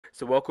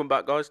So welcome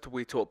back guys to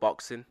We Talk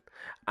Boxing,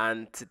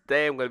 and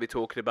today I'm going to be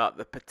talking about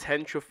the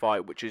potential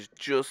fight which has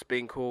just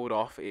been called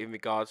off in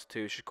regards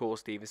to Shakur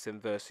Stevenson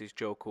versus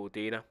Joe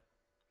Cordina.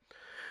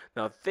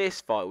 Now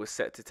this fight was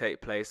set to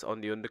take place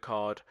on the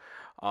undercard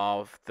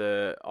of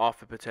the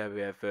Arthur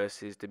Peteria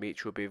versus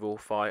Dimitri Bivol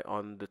fight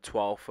on the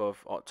 12th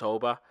of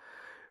October,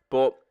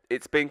 but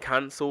it's been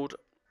cancelled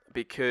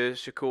because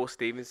Shakur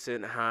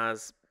Stevenson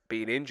has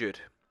been injured.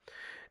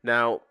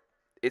 Now,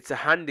 it's a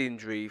hand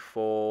injury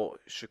for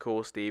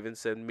Shakur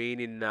Stevenson,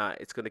 meaning that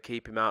it's going to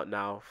keep him out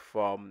now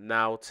from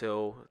now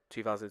till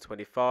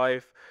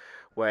 2025,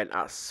 when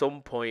at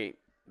some point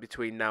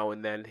between now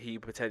and then he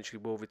potentially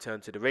will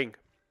return to the ring.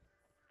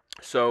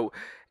 So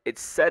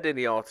it's said in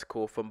the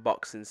article from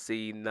Boxing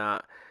Scene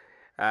that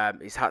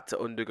he's had to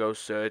undergo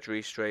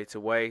surgery straight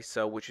away,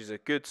 so which is a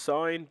good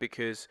sign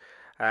because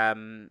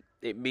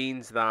it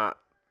means that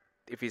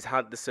if he's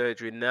had the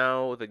surgery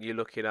now, then you're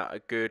looking at a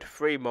good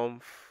 3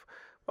 month,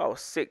 well,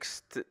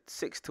 6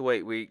 to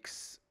 8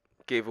 weeks,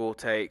 give or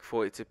take,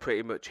 for it to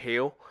pretty much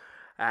heal,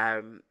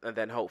 and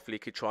then hopefully he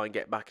could try and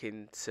get back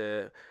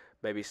into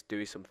maybe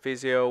doing some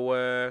physio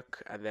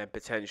work, and then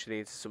potentially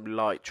into some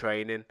light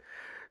training.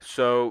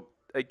 So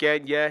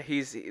again, yeah,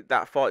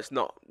 that fight's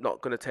not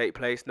going to take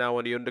place now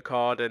on the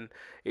undercard, and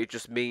it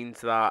just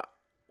means that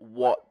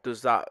what's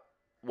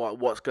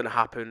going to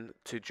happen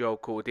to Joe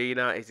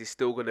Cordina? Is he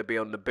still going to be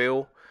on the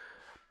bill?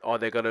 Are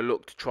they going to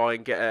look to try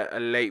and get a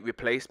late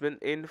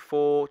replacement in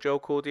for Joe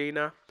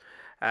Cordina?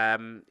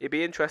 It'd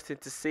be interesting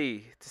to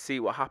see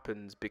what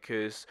happens,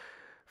 because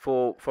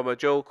from a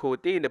Joe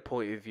Cordina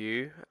point of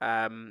view,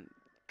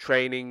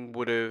 training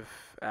would have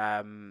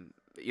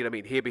you know what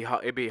I mean,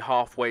 he'd be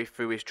halfway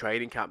through his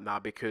training camp now,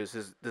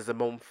 because there's a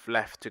month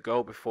left to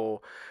go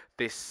before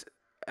this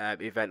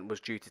event was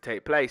due to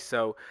take place.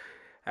 So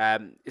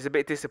it's a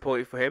bit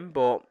disappointing for him,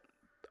 but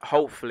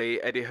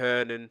hopefully Eddie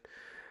Hearn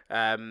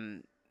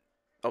and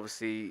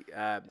obviously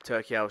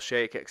Turkey Al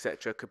Sheikh,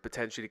 etc., could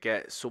potentially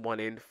get someone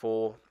in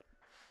for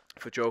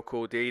Joe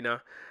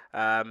Cordina.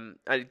 And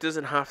it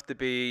doesn't have to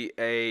be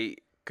a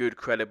good,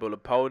 credible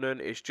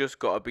opponent. It's just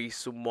got to be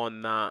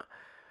someone that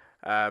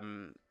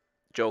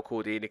Joe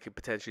Cordina could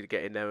potentially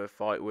get in there and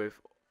fight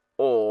with.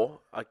 Or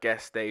I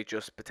guess they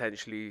just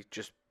potentially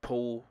just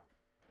pull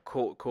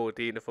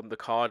Cordina from the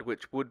card,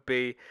 which would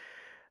be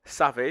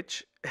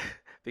savage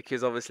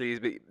because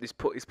obviously he's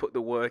put the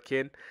work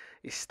in,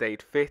 he's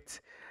stayed fit,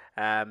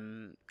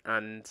 and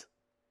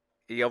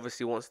he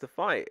obviously wants to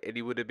fight, and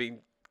he would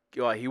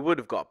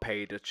have got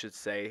paid, I should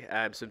say,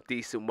 some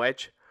decent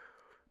wedge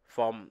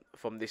from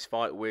this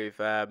fight with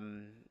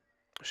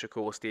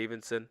Shakur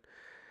Stevenson.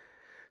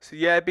 So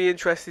yeah, it'd be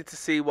interesting to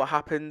see what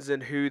happens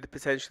and who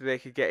potentially they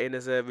could get in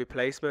as a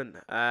replacement.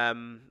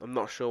 I'm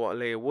not sure what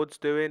Leah Wood's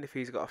doing, if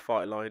he's got a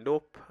fight lined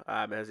up.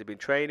 Has he been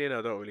training?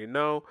 I don't really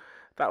know.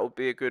 That would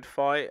be a good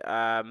fight.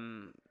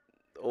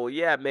 Or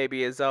yeah,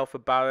 maybe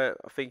Azelfa Barrett.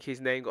 I think his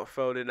name got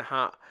thrown in the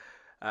hat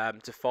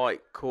to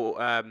fight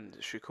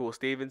Shakur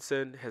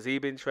Stevenson. Has he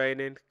been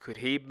training? Could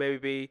he maybe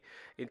be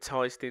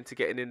enticed into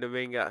getting in the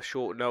ring at a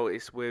short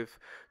notice with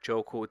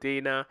Joe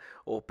Cordina?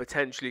 Or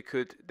potentially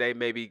could they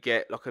maybe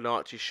get like an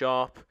Archie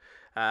Sharp,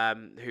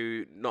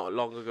 who not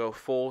long ago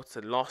fought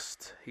and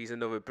lost? He's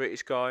another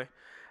British guy.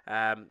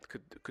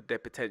 Could they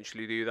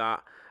potentially do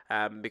that?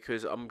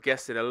 Because I'm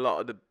guessing a lot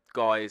of the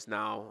guys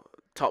now,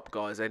 top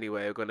guys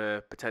anyway, are going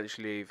to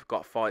potentially have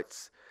got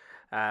fights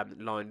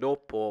lined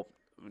up or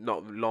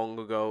not long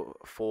ago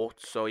fought.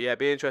 So yeah,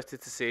 be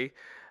interested to see.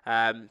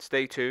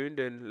 Stay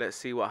tuned and let's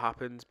see what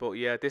happens. But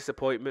yeah,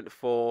 disappointment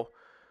for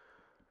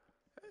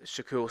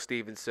Shakur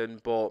Stevenson,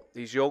 but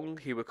he's young,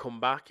 he would come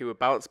back, he would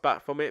bounce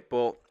back from it,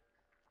 but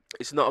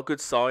it's not a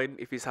good sign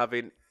if he's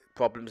having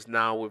problems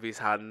now with his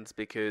hands,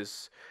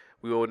 because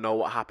we all know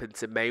what happened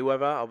to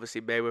Mayweather.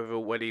 Obviously,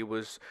 Mayweather, when he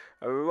was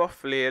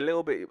roughly a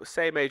little bit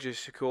same age as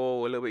Shakur,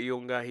 a little bit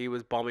younger, he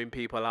was bombing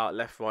people out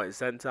left, right, and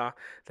centre.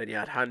 Then he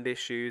had hand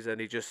issues, and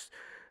he just,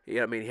 you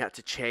know what I mean, he had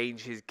to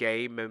change his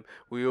game. And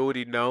we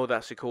already know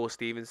that Shakur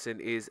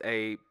Stevenson is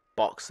a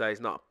boxer, he's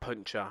not a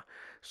puncher.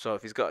 So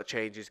if he's got to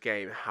change his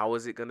game, how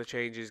is it going to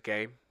change his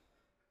game?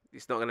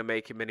 It's not going to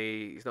make him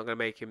any. It's not going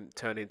to make him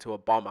turn into a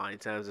bomber in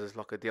terms of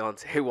like a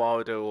Deontay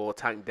Wilder or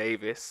Tank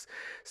Davis.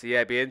 So yeah,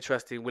 it'd be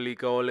interesting. Will he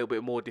go a little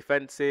bit more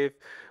defensive?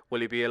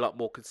 Will he be a lot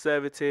more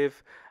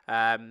conservative?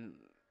 Yeah,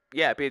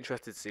 it'd be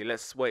interesting to see.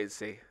 Let's wait and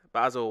see.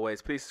 But as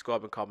always, please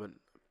subscribe and comment.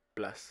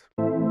 Bless.